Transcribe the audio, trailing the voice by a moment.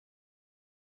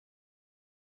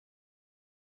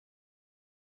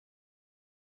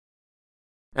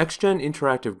XGen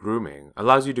Interactive Grooming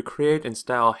allows you to create and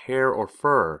style hair or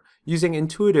fur using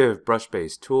intuitive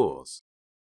brush-based tools.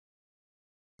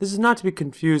 This is not to be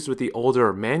confused with the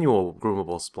older manual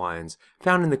groomable splines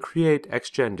found in the Create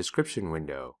XGen description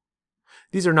window.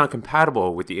 These are not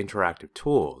compatible with the interactive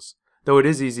tools, though it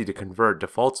is easy to convert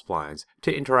default splines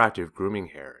to interactive grooming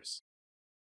hairs.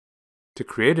 To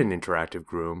create an interactive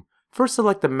groom, first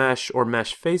select the mesh or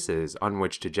mesh faces on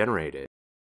which to generate it.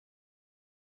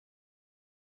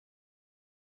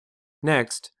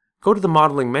 Next, go to the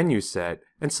Modeling menu set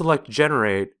and select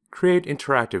Generate, Create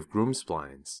Interactive Groom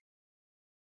Splines.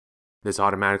 This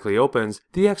automatically opens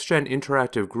the XGen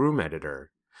Interactive Groom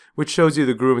Editor, which shows you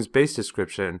the groom's base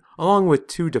description along with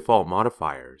 2 default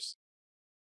modifiers.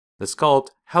 The Sculpt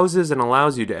houses and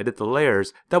allows you to edit the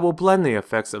layers that will blend the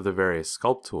effects of the various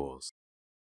sculpt tools.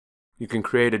 You can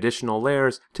create additional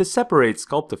layers to separate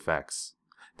sculpt effects,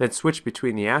 then switch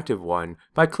between the active one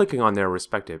by clicking on their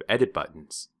respective edit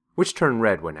buttons, which turn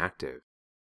red when active.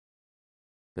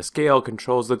 The scale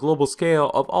controls the global scale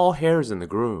of all hairs in the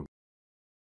groom.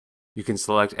 You can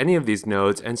select any of these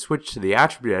nodes and switch to the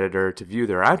attribute editor to view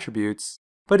their attributes,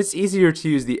 but it's easier to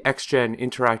use the XGen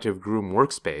Interactive Groom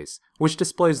workspace, which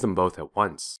displays them both at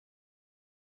once.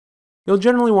 You'll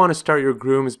generally want to start your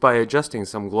grooms by adjusting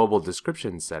some global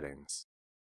description settings.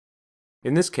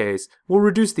 In this case, we'll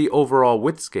reduce the overall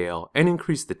width scale and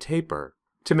increase the taper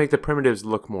to make the primitives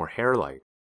look more hair-like.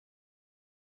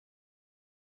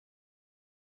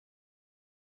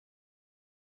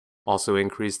 Also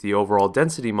increase the overall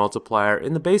density multiplier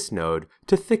in the base node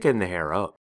to thicken the hair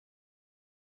up.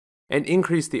 And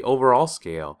increase the overall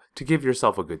scale to give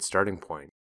yourself a good starting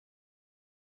point.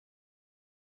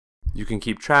 You can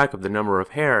keep track of the number of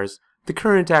hairs, the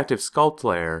current active sculpt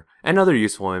layer, and other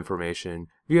useful information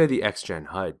via the XGen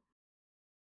HUD.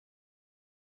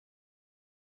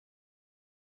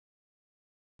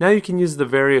 Now you can use the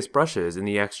various brushes in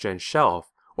the XGen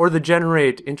shelf or the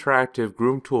Generate Interactive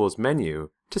Groom Tools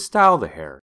menu to style the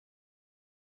hair.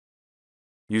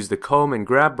 Use the comb and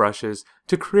grab brushes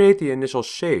to create the initial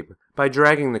shape by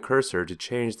dragging the cursor to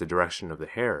change the direction of the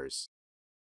hairs.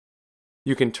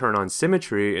 You can turn on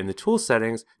symmetry in the tool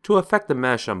settings to affect the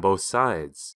mesh on both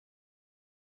sides.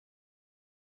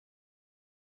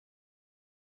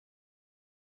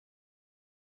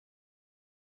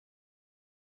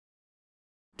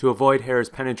 To avoid hairs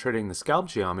penetrating the scalp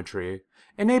geometry,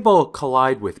 enable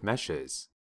Collide with Meshes.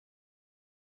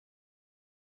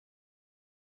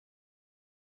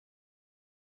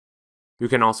 You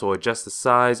can also adjust the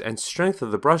size and strength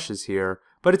of the brushes here,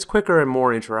 but it's quicker and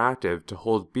more interactive to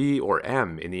hold B or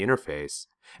M in the interface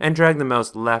and drag the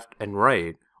mouse left and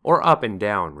right or up and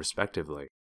down respectively.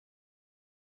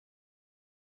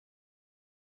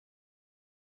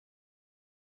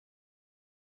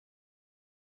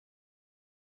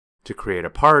 To create a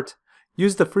part,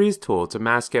 use the Freeze tool to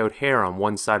mask out hair on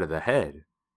one side of the head.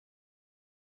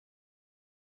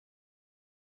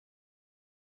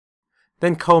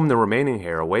 Then comb the remaining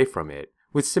hair away from it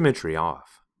with symmetry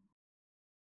off.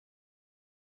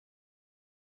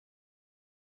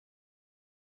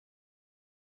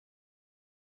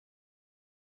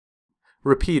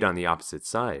 Repeat on the opposite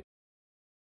side.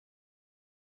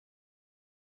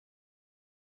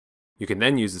 You can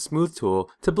then use the Smooth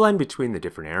tool to blend between the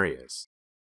different areas.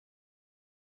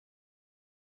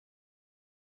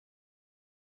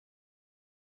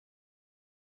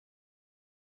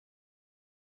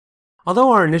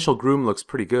 Although our initial groom looks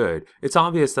pretty good, it's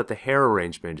obvious that the hair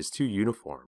arrangement is too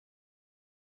uniform.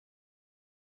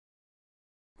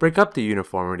 Break up the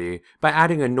uniformity by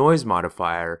adding a noise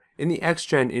modifier in the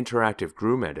XGen Interactive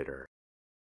Groom Editor.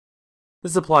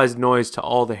 This applies noise to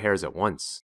all the hairs at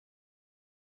once.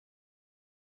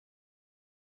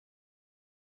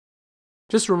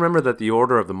 Just remember that the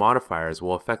order of the modifiers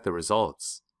will affect the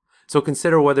results, so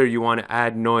consider whether you want to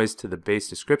add noise to the base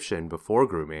description before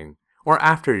grooming or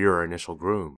after your initial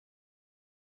groom.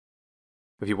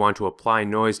 If you want to apply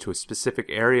noise to a specific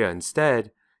area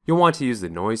instead, you'll want to use the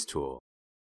Noise tool.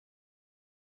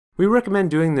 We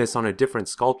recommend doing this on a different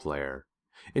sculpt layer.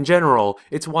 In general,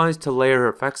 it's wise to layer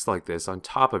effects like this on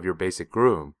top of your basic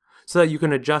groom, so that you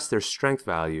can adjust their strength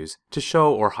values to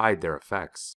show or hide their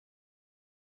effects.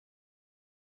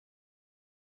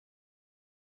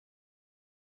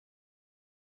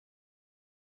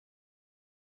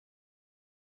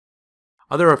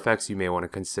 Other effects you may want to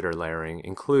consider layering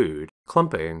include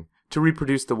clumping, to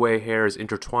reproduce the way hairs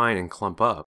intertwine and clump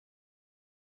up,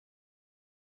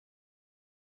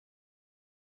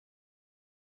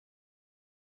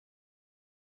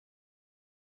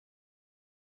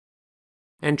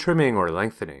 and trimming or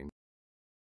lengthening.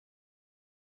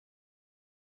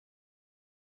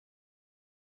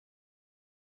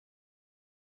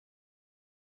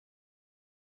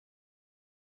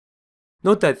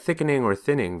 Note that thickening or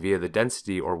thinning via the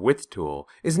Density or Width tool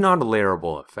is not a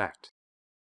layerable effect.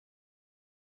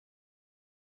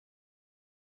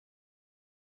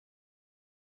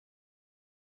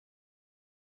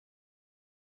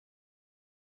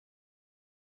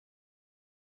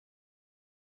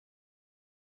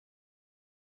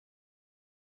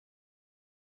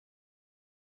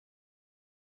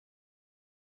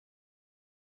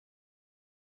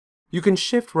 You can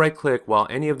shift right-click while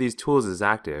any of these tools is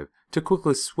active to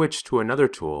quickly switch to another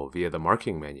tool via the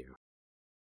marking menu.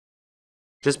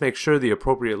 Just make sure the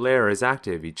appropriate layer is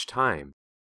active each time.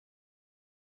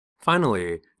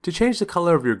 Finally, to change the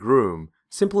color of your groom,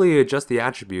 simply adjust the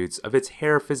attributes of its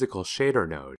hair physical shader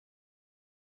node.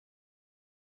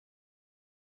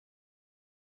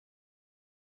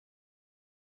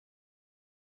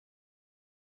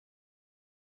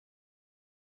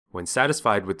 When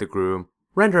satisfied with the groom,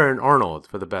 render an Arnold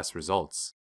for the best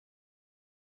results.